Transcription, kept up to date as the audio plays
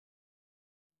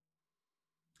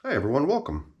Hi everyone,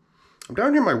 welcome. I'm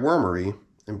down here in my wormery,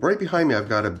 and right behind me I've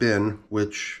got a bin,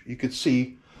 which you could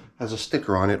see has a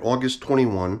sticker on it, August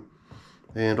 21.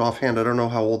 And offhand, I don't know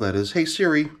how old that is. Hey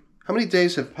Siri, how many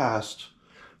days have passed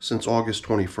since August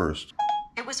 21st?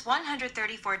 It was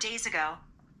 134 days ago.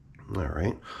 All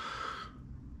right.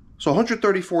 So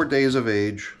 134 days of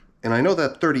age, and I know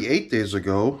that 38 days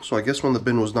ago, so I guess when the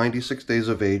bin was 96 days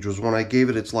of age, was when I gave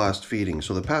it its last feeding.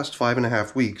 So the past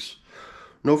 5.5 weeks,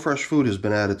 no fresh food has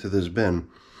been added to this bin.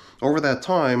 Over that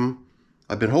time,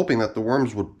 I've been hoping that the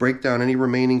worms would break down any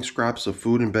remaining scraps of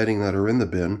food and bedding that are in the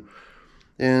bin.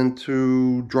 And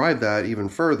to drive that even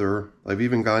further, I've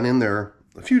even gone in there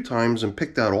a few times and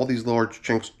picked out all these large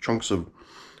chunks of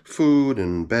food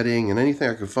and bedding and anything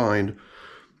I could find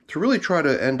to really try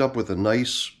to end up with a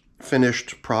nice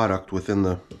finished product within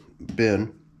the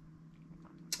bin.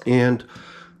 And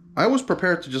I was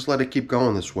prepared to just let it keep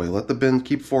going this way. Let the bin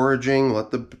keep foraging,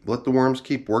 let the worms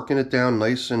keep working it down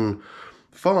nice and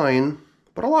fine.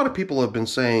 But a lot of people have been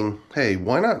saying, hey,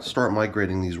 why not start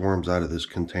migrating these worms out of this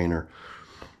container?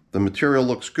 The material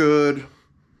looks good.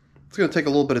 It's going to take a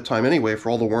little bit of time anyway for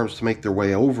all the worms to make their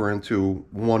way over into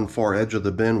one far edge of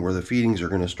the bin where the feedings are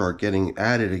going to start getting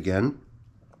added again.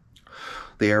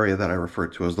 The area that I refer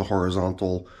to as the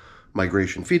horizontal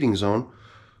migration feeding zone.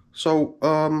 So,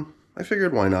 I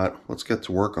figured why not? Let's get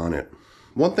to work on it.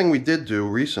 One thing we did do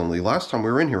recently, last time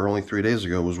we were in here only 3 days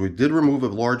ago, was we did remove a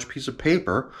large piece of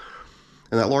paper.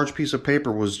 And that large piece of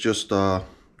paper was just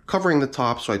covering the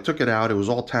top, so I took it out. It was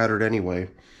all tattered anyway.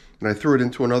 And I threw it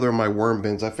into another of my worm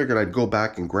bins. I figured I'd go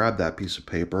back and grab that piece of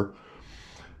paper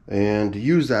and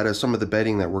use that as some of the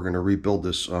bedding that we're going to rebuild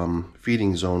this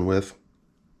feeding zone with.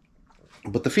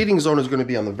 But the feeding zone is going to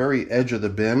be on the very edge of the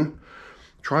bin,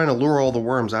 trying to lure all the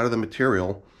worms out of the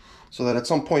material, so that at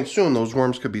some point soon those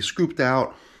worms could be scooped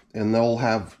out and they'll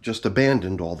have just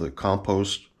abandoned all the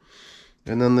compost,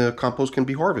 and then the compost can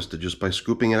be harvested just by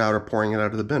scooping it out or pouring it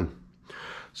out of the bin.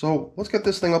 So let's get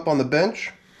this thing up on the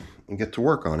bench and get to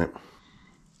work on it.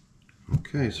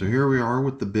 Okay, so here we are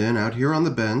with the bin out here on the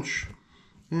bench,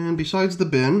 and besides the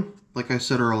bin, like I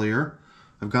said earlier,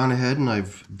 I've gone ahead and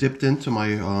I've dipped into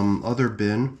my other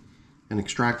bin and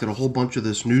extracted a whole bunch of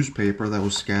this newspaper that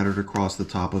was scattered across the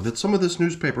top of it. Some of this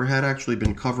newspaper had actually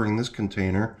been covering this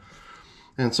container,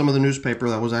 and some of the newspaper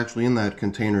that was actually in that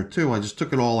container too. I just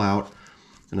took it all out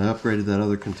and I upgraded that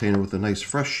other container with a nice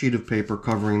fresh sheet of paper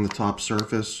covering the top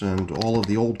surface, and all of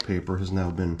the old paper has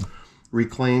now been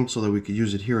reclaimed so that we could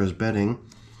use it here as bedding.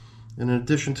 And in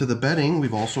addition to the bedding,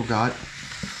 we've also got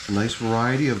a nice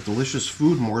variety of delicious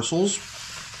food morsels.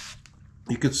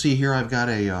 You can see here I've got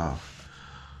a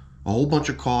whole bunch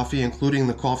of coffee, including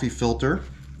the coffee filter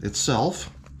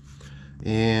itself.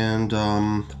 And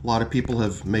a lot of people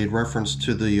have made reference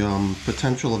to the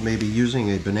potential of maybe using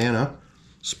a banana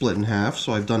split in half.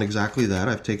 So I've done exactly that.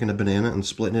 I've taken a banana and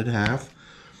split it in half.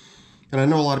 And I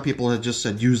know a lot of people have just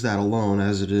said use that alone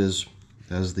as it is,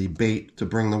 as the bait to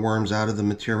bring the worms out of the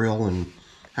material and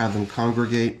have them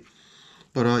congregate.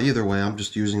 But either way, I'm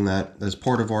just using that as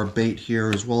part of our bait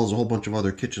here, as well as a whole bunch of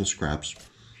other kitchen scraps.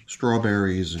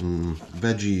 Strawberries and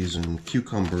veggies and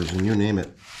cucumbers and you name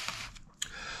it.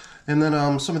 And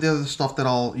then some of the other stuff that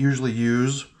I'll usually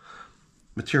use,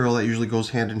 material that usually goes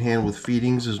hand in hand with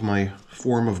feedings, is my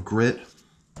form of grit.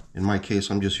 In my case,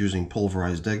 I'm just using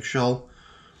pulverized eggshell.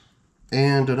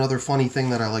 And another funny thing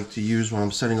that I like to use when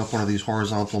I'm setting up one of these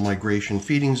horizontal migration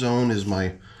feeding zone is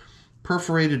my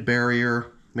perforated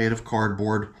barrier made of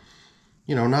cardboard.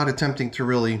 You know, not attempting to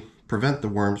really prevent the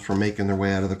worms from making their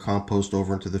way out of the compost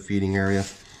over into the feeding area,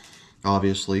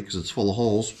 obviously, because it's full of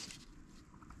holes.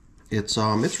 It's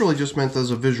really just meant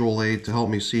as a visual aid to help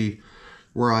me see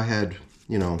where I had,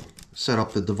 you know, set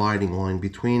up the dividing line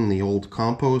between the old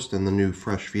compost and the new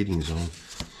fresh feeding zone.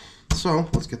 So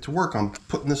let's get to work on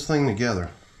putting this thing together.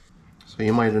 So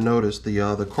you might have noticed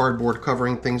the cardboard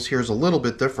covering things here is a little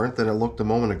bit different than it looked a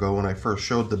moment ago when I first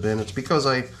showed the bin. It's because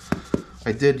I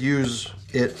did use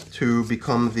it to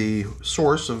become the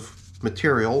source of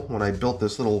material when I built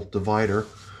this little divider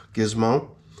gizmo.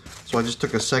 So I just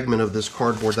took a segment of this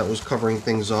cardboard that was covering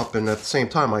things up, and at the same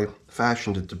time I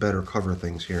fashioned it to better cover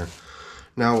things here.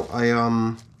 Now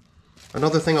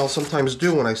another thing I'll sometimes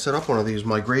do when I set up one of these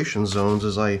migration zones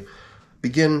is I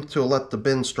begin to let the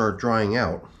bin start drying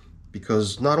out,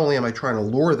 because not only am I trying to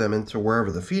lure them into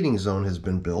wherever the feeding zone has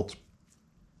been built,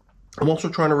 I'm also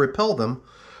trying to repel them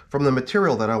from the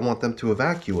material that I want them to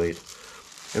evacuate.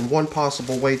 And one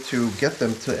possible way to get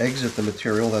them to exit the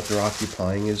material that they're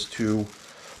occupying is to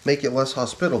make it less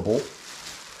hospitable.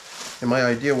 And my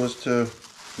idea was to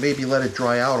maybe let it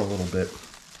dry out a little bit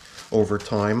over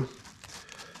time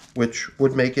which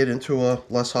would make it into a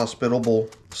less hospitable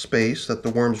space that the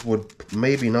worms would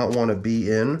maybe not want to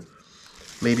be in,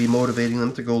 maybe motivating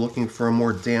them to go looking for a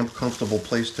more damp, comfortable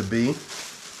place to be.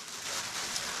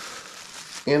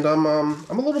 And I'm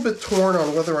a little bit torn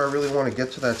on whether I really want to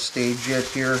get to that stage yet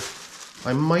here.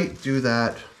 I might do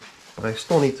that, but I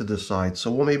still need to decide.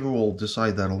 So maybe we'll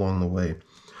decide that along the way.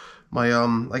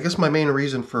 I guess my main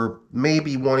reason for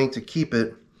maybe wanting to keep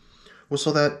it was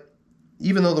so that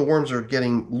even though the worms are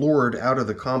getting lured out of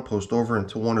the compost over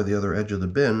into one or the other edge of the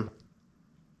bin,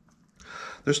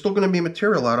 there's still going to be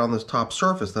material out on this top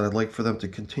surface that I'd like for them to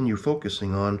continue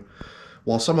focusing on,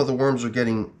 while some of the worms are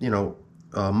getting,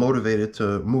 motivated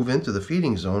to move into the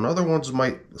feeding zone. Other ones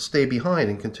might stay behind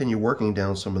and continue working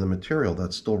down some of the material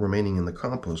that's still remaining in the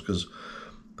compost, because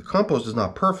the compost is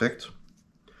not perfect.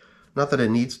 Not that it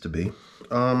needs to be.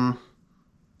 But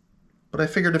I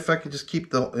figured if I could just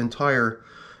keep the entire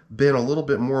bin a little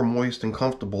bit more moist and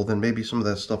comfortable, then maybe some of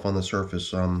that stuff on the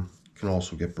surface can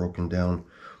also get broken down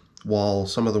while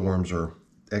some of the worms are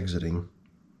exiting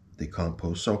the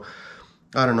compost. So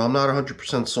I don't know, I'm not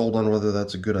 100% sold on whether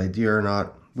that's a good idea or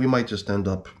not. We might just end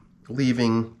up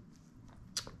leaving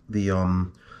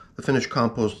the finished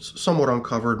compost somewhat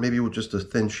uncovered, maybe with just a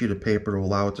thin sheet of paper to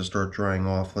allow it to start drying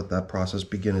off, let that process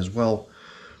begin as well.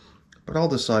 But I'll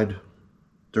decide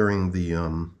during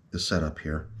the setup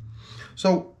here.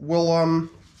 So we'll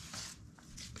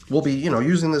be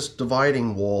using this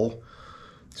dividing wall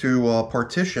to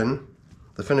partition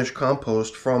the finished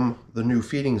compost from the new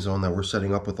feeding zone that we're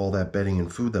setting up with all that bedding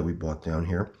and food that we bought down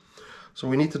here. So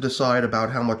we need to decide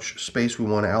about how much space we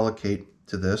want to allocate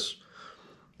to this.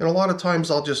 And a lot of times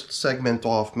I'll just segment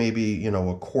off maybe,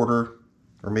 a quarter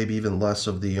or maybe even less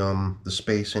of the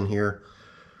space in here.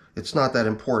 It's not that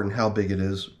important how big it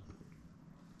is.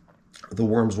 The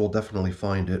worms will definitely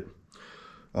find it.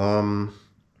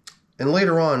 And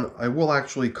later on, I will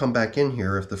actually come back in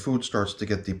here if the food starts to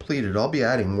get depleted. I'll be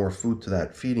adding more food to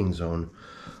that feeding zone,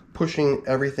 pushing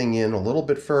everything in a little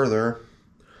bit further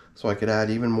so I could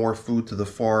add even more food to the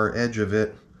far edge of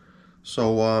it.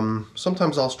 So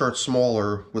sometimes I'll start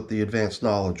smaller with the advanced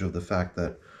knowledge of the fact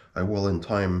that I will in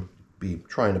time be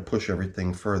trying to push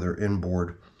everything further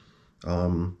inboard.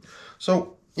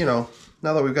 So, now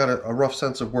that we've got a rough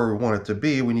sense of where we want it to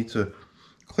be, we need to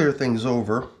clear things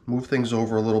over, move things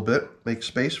over a little bit, make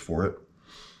space for it.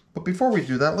 But before we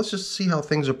do that, let's just see how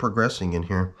things are progressing in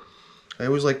here. I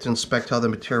always like to inspect how the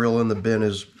material in the bin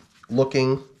is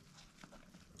looking.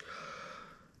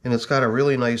 And it's got a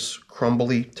really nice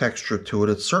crumbly texture to it.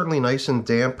 It's certainly nice and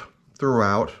damp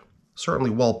throughout. Certainly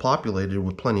well populated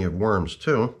with plenty of worms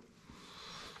too.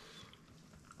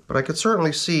 But I could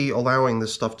certainly see allowing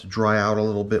this stuff to dry out a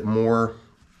little bit more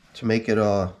to make it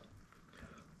a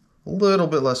little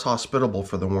bit less hospitable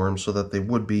for the worms, so that they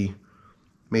would be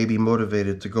maybe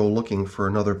motivated to go looking for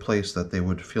another place that they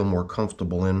would feel more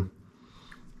comfortable in.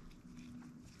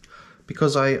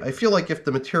 Because I feel like if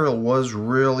the material was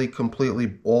really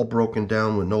completely all broken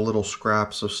down with no little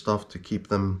scraps of stuff to keep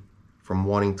them from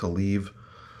wanting to leave,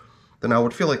 then I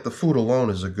would feel like the food alone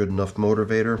is a good enough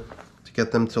motivator to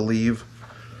get them to leave.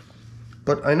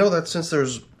 But I know that since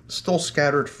there's still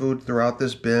scattered food throughout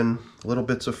this bin, little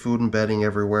bits of food and bedding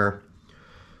everywhere,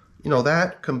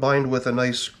 that combined with a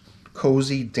nice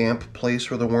cozy damp place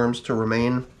for the worms to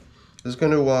remain is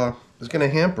going to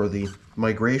hamper the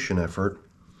migration effort.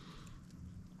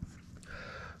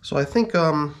 So I think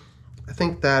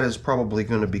that is probably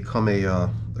going to become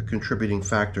a contributing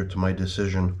factor to my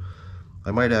decision.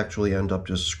 I might actually end up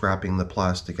just scrapping the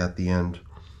plastic at the end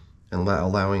and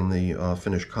allowing the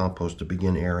finished compost to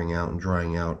begin airing out and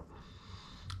drying out.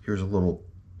 Here's a little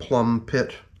plum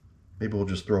pit. Maybe we'll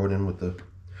just throw it in with the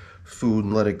food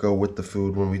and let it go with the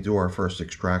food when we do our first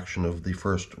extraction of the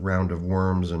first round of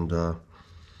worms and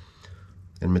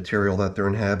material that they're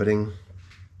inhabiting.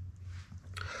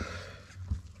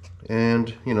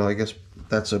 And I guess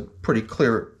that's a pretty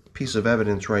clear piece of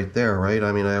evidence right there, right?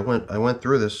 I mean, I went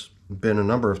through this bin a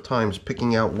number of times,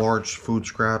 picking out large food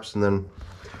scraps and then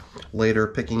later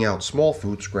picking out small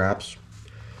food scraps,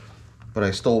 but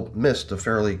I still missed a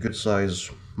fairly good size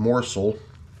morsel,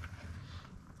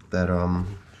 that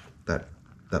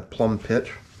plum pit.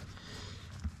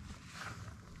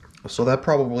 So that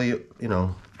probably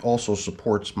also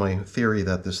supports my theory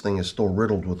that this thing is still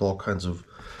riddled with all kinds of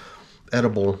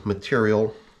edible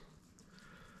material.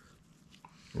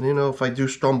 And if I do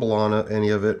stumble on any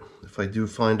of it, if I do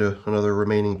find another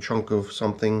remaining chunk of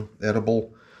something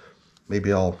edible,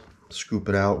 maybe I'll scoop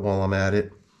it out while I'm at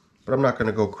it. But I'm not going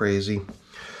to go crazy.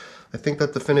 I think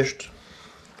that the finished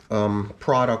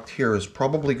product here is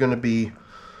probably going to be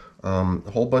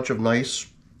a whole bunch of nice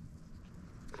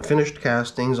finished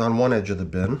castings on one edge of the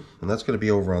bin, and that's going to be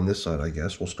over on this side, I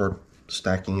guess. We'll start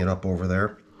stacking it up over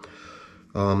there.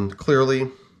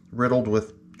 Clearly riddled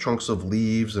with chunks of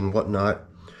leaves and whatnot,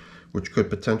 which could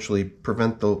potentially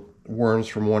prevent the worms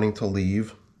from wanting to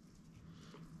leave,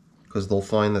 because they'll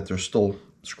find that there's still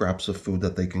scraps of food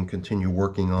that they can continue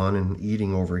working on and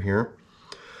eating over here.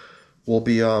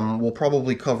 We'll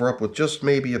probably cover up with just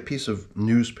maybe a piece of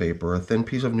newspaper, a thin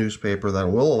piece of newspaper that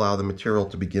will allow the material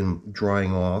to begin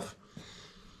drying off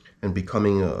and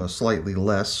becoming a slightly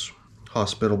less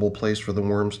hospitable place for the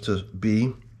worms to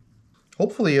be.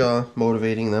 Hopefully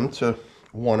motivating them to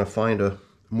want to find a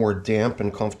more damp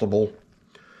and comfortable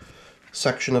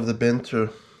section of the bin to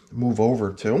move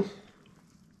over to.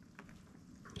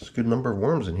 There's a good number of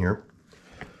worms in here.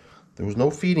 There was no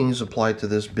feedings applied to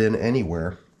this bin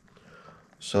anywhere,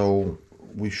 so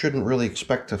we shouldn't really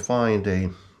expect to find a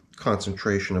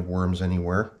concentration of worms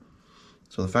anywhere.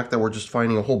 So the fact that we're just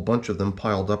finding a whole bunch of them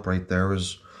piled up right there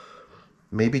is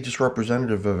maybe just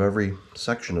representative of every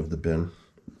section of the bin.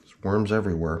 There's worms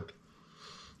everywhere.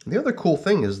 The other cool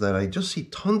thing is that I just see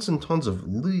tons and tons of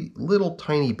little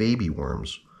tiny baby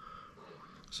worms.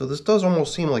 So this does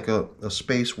almost seem like a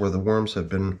space where the worms have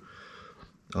been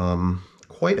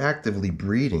quite actively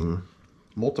breeding,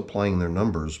 multiplying their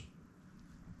numbers.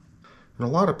 And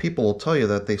a lot of people will tell you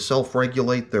that they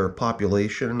self-regulate their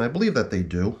population, and I believe that they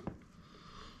do.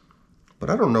 But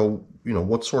I don't know,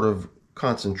 what sort of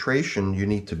concentration you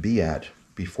need to be at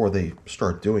before they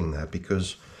start doing that,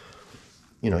 because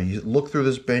you look through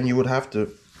this bin, you would have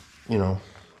to,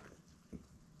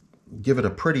 give it a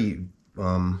pretty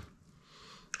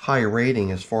high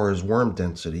rating as far as worm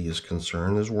density is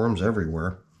concerned. There's worms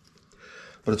everywhere.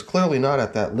 But it's clearly not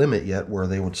at that limit yet where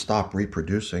they would stop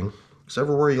reproducing. Because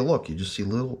everywhere you look, you just see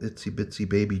little itsy bitsy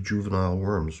baby juvenile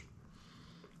worms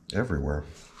everywhere.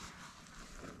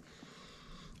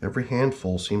 Every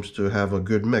handful seems to have a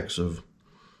good mix of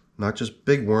not just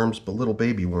big worms, but little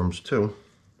baby worms too.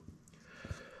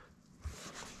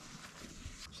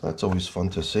 So that's always fun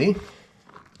to see.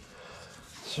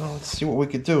 So let's see what we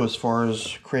could do as far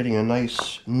as creating a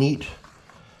nice, neat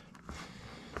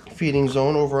feeding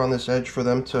zone over on this edge for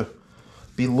them to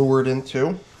be lured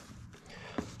into.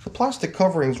 The plastic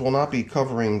coverings will not be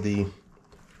covering the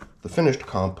finished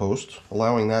compost,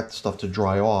 allowing that stuff to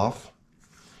dry off.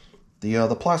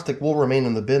 The plastic will remain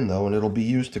in the bin though, and it'll be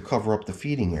used to cover up the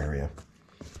feeding area.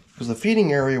 Because the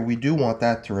feeding area, we do want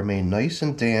that to remain nice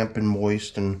and damp and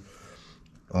moist and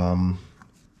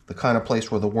the kind of place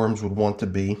where the worms would want to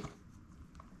be.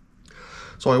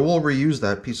 So I will reuse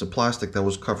that piece of plastic that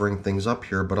was covering things up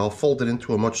here, but I'll fold it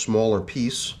into a much smaller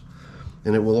piece,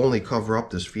 and it will only cover up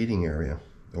this feeding area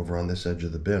over on this edge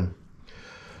of the bin.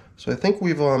 So I think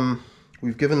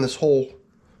we've given this whole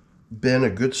bin a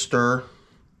good stir.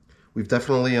 We've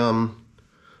definitely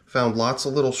found lots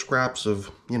of little scraps of,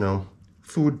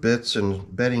 food bits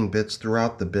and bedding bits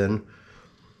throughout the bin.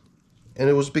 And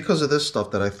it was because of this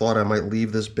stuff that I thought I might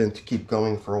leave this bin to keep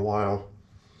going for a while.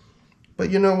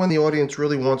 But when the audience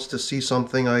really wants to see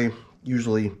something, I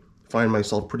usually find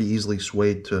myself pretty easily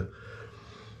swayed to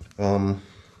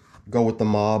go with the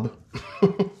mob.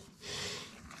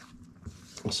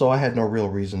 So I had no real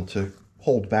reason to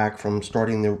hold back from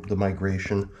starting the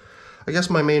migration. I guess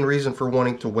my main reason for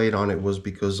wanting to wait on it was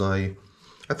because I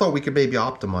thought we could maybe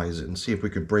optimize it and see if we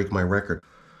could break my record.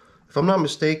 If I'm not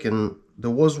mistaken, there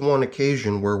was one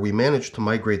occasion where we managed to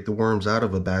migrate the worms out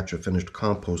of a batch of finished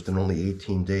compost in only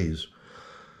 18 days,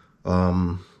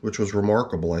 which was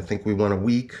remarkable. I think we went a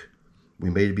week. We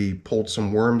maybe pulled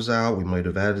some worms out. We might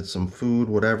have added some food,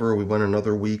 whatever. We went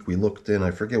another week. We looked in.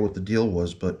 I forget what the deal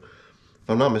was, but if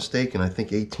I'm not mistaken, I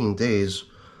think 18 days.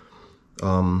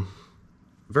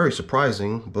 Very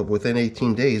surprising, but within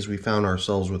 18 days, we found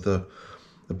ourselves with a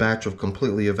batch of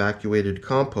completely evacuated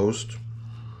compost.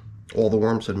 All the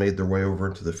worms had made their way over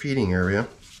into the feeding area,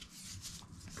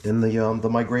 and the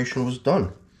migration was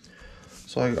done.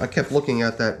 So I kept looking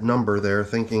at that number there,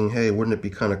 thinking, hey, wouldn't it be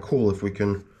kind of cool if we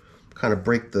can kind of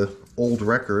break the old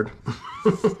record?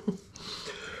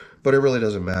 But it really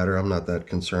doesn't matter. I'm not that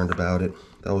concerned about it.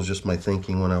 That was just my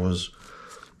thinking when I was,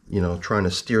 trying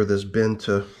to steer this bin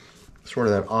to sort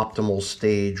of that optimal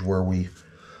stage where we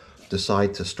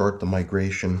decide to start the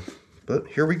migration. But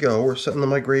here we go. We're setting the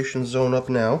migration zone up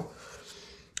now.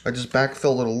 I just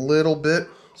backfilled it a little bit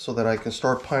so that I can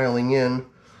start piling in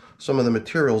some of the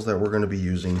materials that we're going to be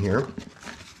using here.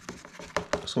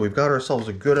 So we've got ourselves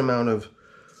a good amount of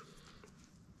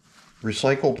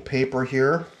recycled paper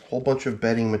here, a whole bunch of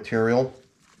bedding material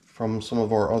from some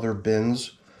of our other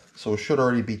bins. So it should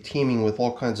already be teeming with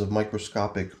all kinds of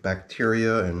microscopic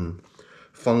bacteria and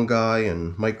fungi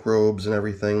and microbes and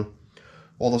everything.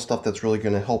 All the stuff that's really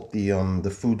going to help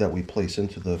the food that we place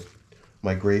into the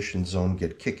migration zone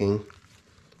get kicking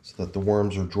so that the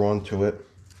worms are drawn to it.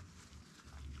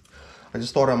 I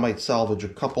just thought I might salvage a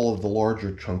couple of the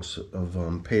larger chunks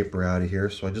of paper out of here.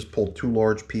 So I just pulled 2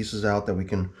 large pieces out that we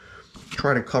can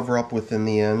try to cover up with in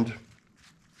the end.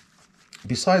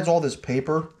 Besides all this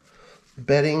paper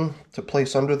bedding to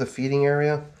place under the feeding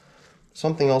area,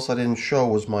 something else I didn't show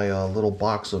was my little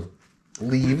box of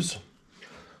leaves.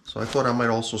 So I thought I might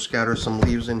also scatter some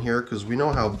leaves in here because we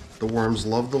know how the worms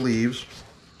love the leaves.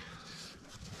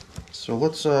 So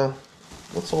let's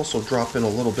also drop in a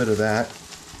little bit of that.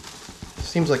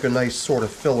 Seems like a nice sort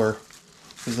of filler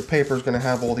because the paper is going to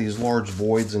have all these large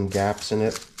voids and gaps in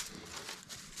it.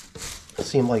 It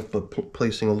seemed like by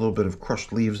placing a little bit of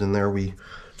crushed leaves in there, we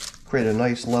create a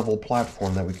nice level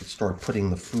platform that we could start putting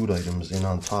the food items in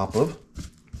on top of.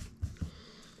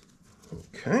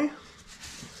 Okay,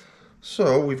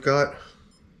 so we've got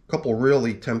a couple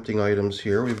really tempting items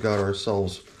here. We've got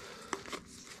ourselves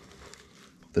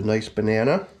the nice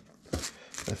banana.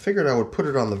 I figured I would put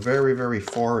it on the very, very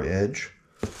far edge.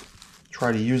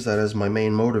 Try to use that as my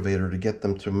main motivator to get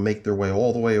them to make their way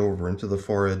all the way over into the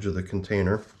far edge of the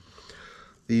container.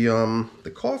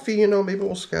 The coffee, you know, maybe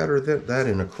we'll scatter that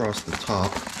in across the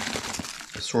top.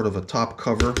 It's sort of a top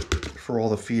cover for all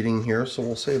the feeding here, so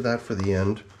we'll save that for the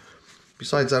end.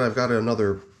 Besides that, I've got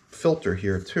another filter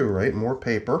here too, right? More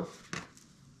paper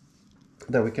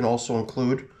that we can also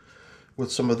include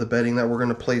with some of the bedding that we're going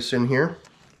to place in here.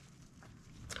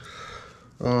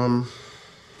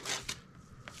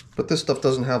 But this stuff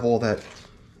doesn't have all that,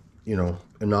 you know,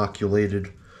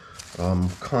 inoculated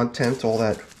content, all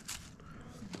that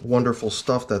wonderful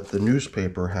stuff that the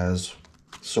newspaper has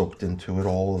soaked into it,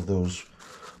 all of those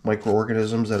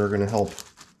microorganisms that are going to help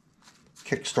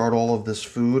kickstart all of this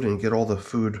food and get all the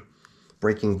food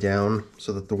breaking down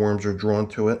so that the worms are drawn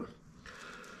to it.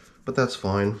 But that's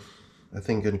fine. I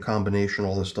think in combination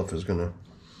all this stuff is going to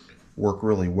work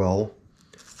really well.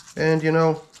 And you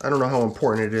know, I don't know how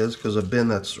important it is because a bin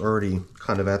that's already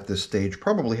kind of at this stage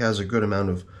probably has a good amount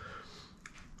of,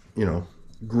 you know,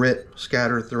 grit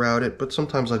scattered throughout it, but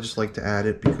sometimes I just like to add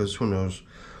it because who knows,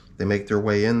 they make their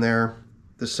way in there.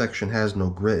 This section has no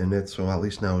grit in it, so at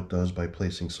least now it does by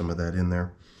placing some of that in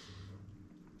there.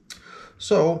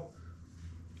 So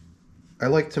I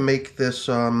like to make this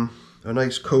a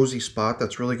nice cozy spot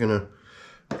that's really going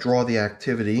to draw the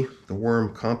activity, the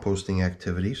worm composting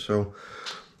activity. So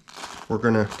we're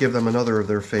going to give them another of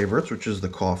their favorites, which is the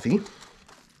coffee.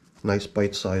 Nice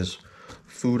bite-sized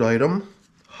food item,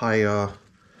 high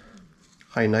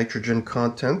nitrogen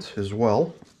content as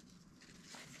well.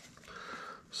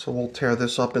 So we'll tear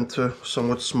this up into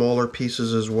somewhat smaller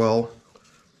pieces as well,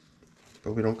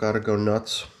 but we don't got to go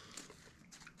nuts.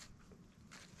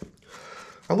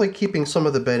 I like keeping some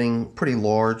of the bedding pretty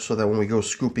large so that when we go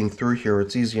scooping through here,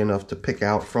 it's easy enough to pick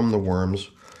out from the worms.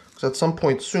 Because at some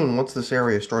point soon, once this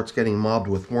area starts getting mobbed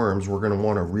with worms, we're going to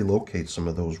want to relocate some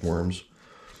of those worms.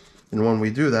 And when we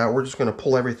do that, we're just going to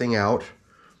pull everything out.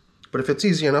 But if it's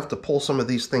easy enough to pull some of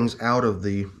these things out of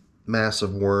the mass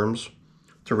of worms,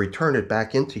 to return it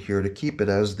back into here to keep it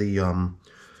as the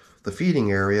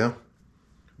feeding area,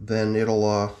 then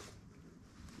it'll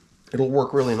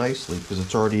work really nicely because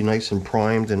it's already nice and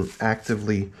primed and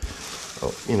actively,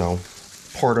 you know,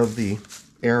 part of the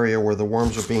area where the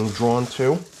worms are being drawn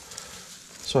to.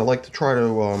 So I like to try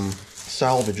to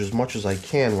salvage as much as I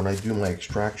can when I do my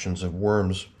extractions of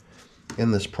worms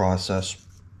in this process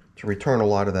to return a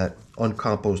lot of that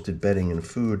uncomposted bedding and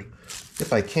food,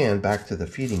 if I can, back to the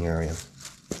feeding area.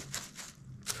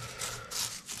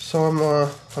 So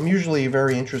I'm usually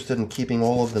very interested in keeping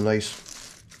all of the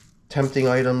nice tempting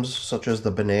items such as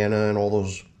the banana and all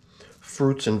those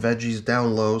fruits and veggies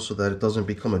down low so that it doesn't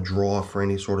become a draw for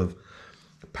any sort of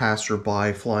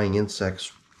passerby flying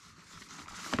insects.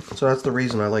 So that's the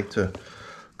reason I like to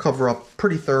cover up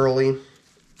pretty thoroughly.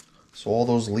 So all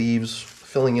those leaves,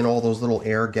 filling in all those little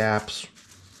air gaps.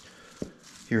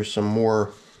 Here's some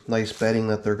more nice bedding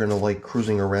that they're going to like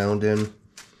cruising around in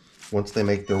once they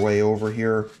make their way over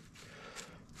here.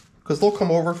 Because they'll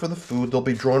come over for the food, they'll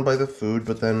be drawn by the food,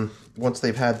 but then once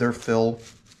they've had their fill,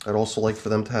 I'd also like for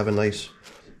them to have a nice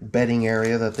bedding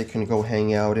area that they can go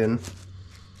hang out in.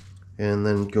 And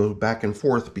then go back and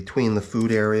forth between the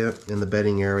food area and the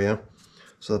bedding area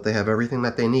so that they have everything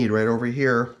that they need right over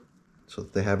here so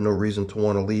that they have no reason to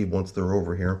want to leave once they're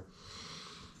over here.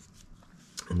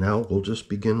 And now we'll just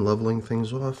begin leveling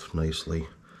things off nicely.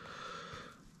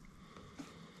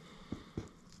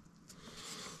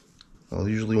 I'll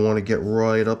usually want to get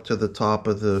right up to the top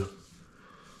of the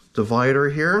divider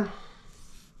here.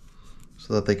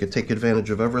 so that they could take advantage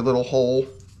of every little hole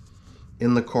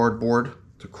in the cardboard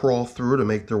to crawl through to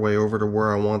make their way over to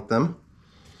where I want them.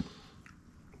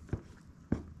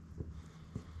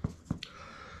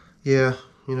 Yeah,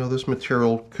 you know, this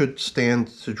material could stand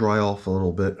to dry off a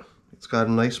little bit. It's got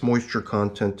a nice moisture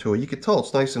content to it. You can tell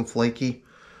it's nice and flaky,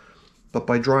 but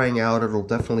by drying out, it'll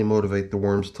definitely motivate the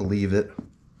worms to leave it.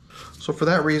 So for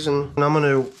that reason, I'm going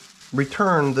to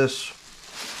return this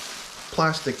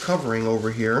plastic covering over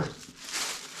here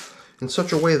in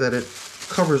such a way that it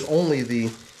covers only the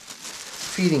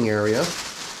feeding area.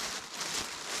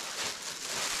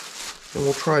 And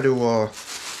we'll try to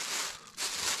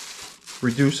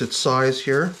reduce its size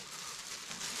here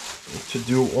to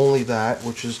do only that,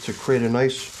 which is to create a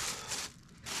nice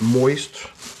moist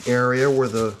area where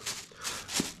the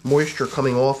moisture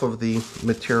coming off of the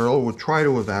material would try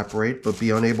to evaporate but be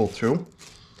unable to,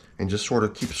 and just sort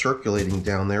of keep circulating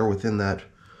down there within that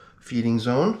feeding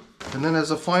zone. And then as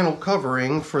a final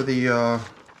covering for the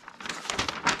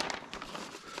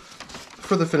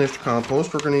finished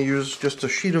compost, we're going to use just a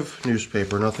sheet of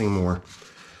newspaper, nothing more.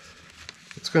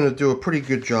 It's going to do a pretty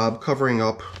good job covering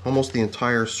up almost the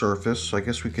entire surface. I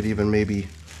guess we could even maybe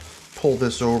pull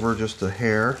this over just a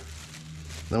hair.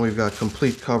 Then we've got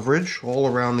complete coverage all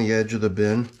around the edge of the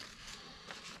bin.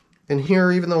 And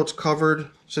here, even though it's covered,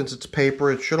 since it's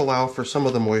paper, it should allow for some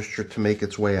of the moisture to make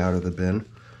its way out of the bin.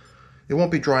 It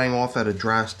won't be drying off at a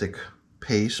drastic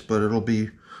pace, but it'll be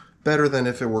better than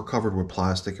if it were covered with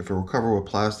plastic. If it were covered with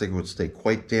plastic, it would stay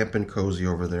quite damp and cozy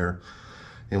over there.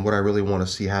 And what I really want to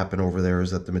see happen over there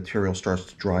is that the material starts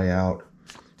to dry out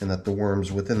and that the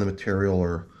worms within the material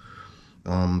are,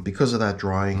 because of that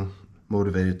drying,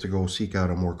 motivated to go seek out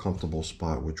a more comfortable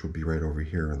spot, which would be right over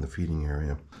here in the feeding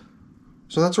area.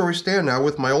 So that's where we stand now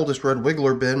with my oldest red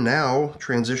wiggler bin now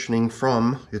transitioning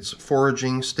from its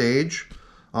foraging stage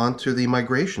onto the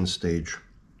migration stage.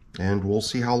 And we'll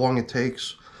see how long it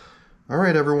takes. All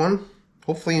right, everyone.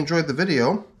 Hopefully you enjoyed the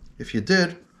video. If you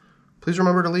did, please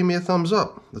remember to leave me a thumbs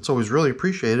up. That's always really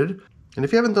appreciated. And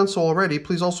if you haven't done so already,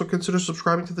 please also consider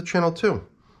subscribing to the channel too.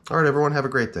 All right, everyone, have a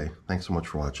great day. Thanks so much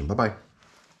for watching. Bye-bye.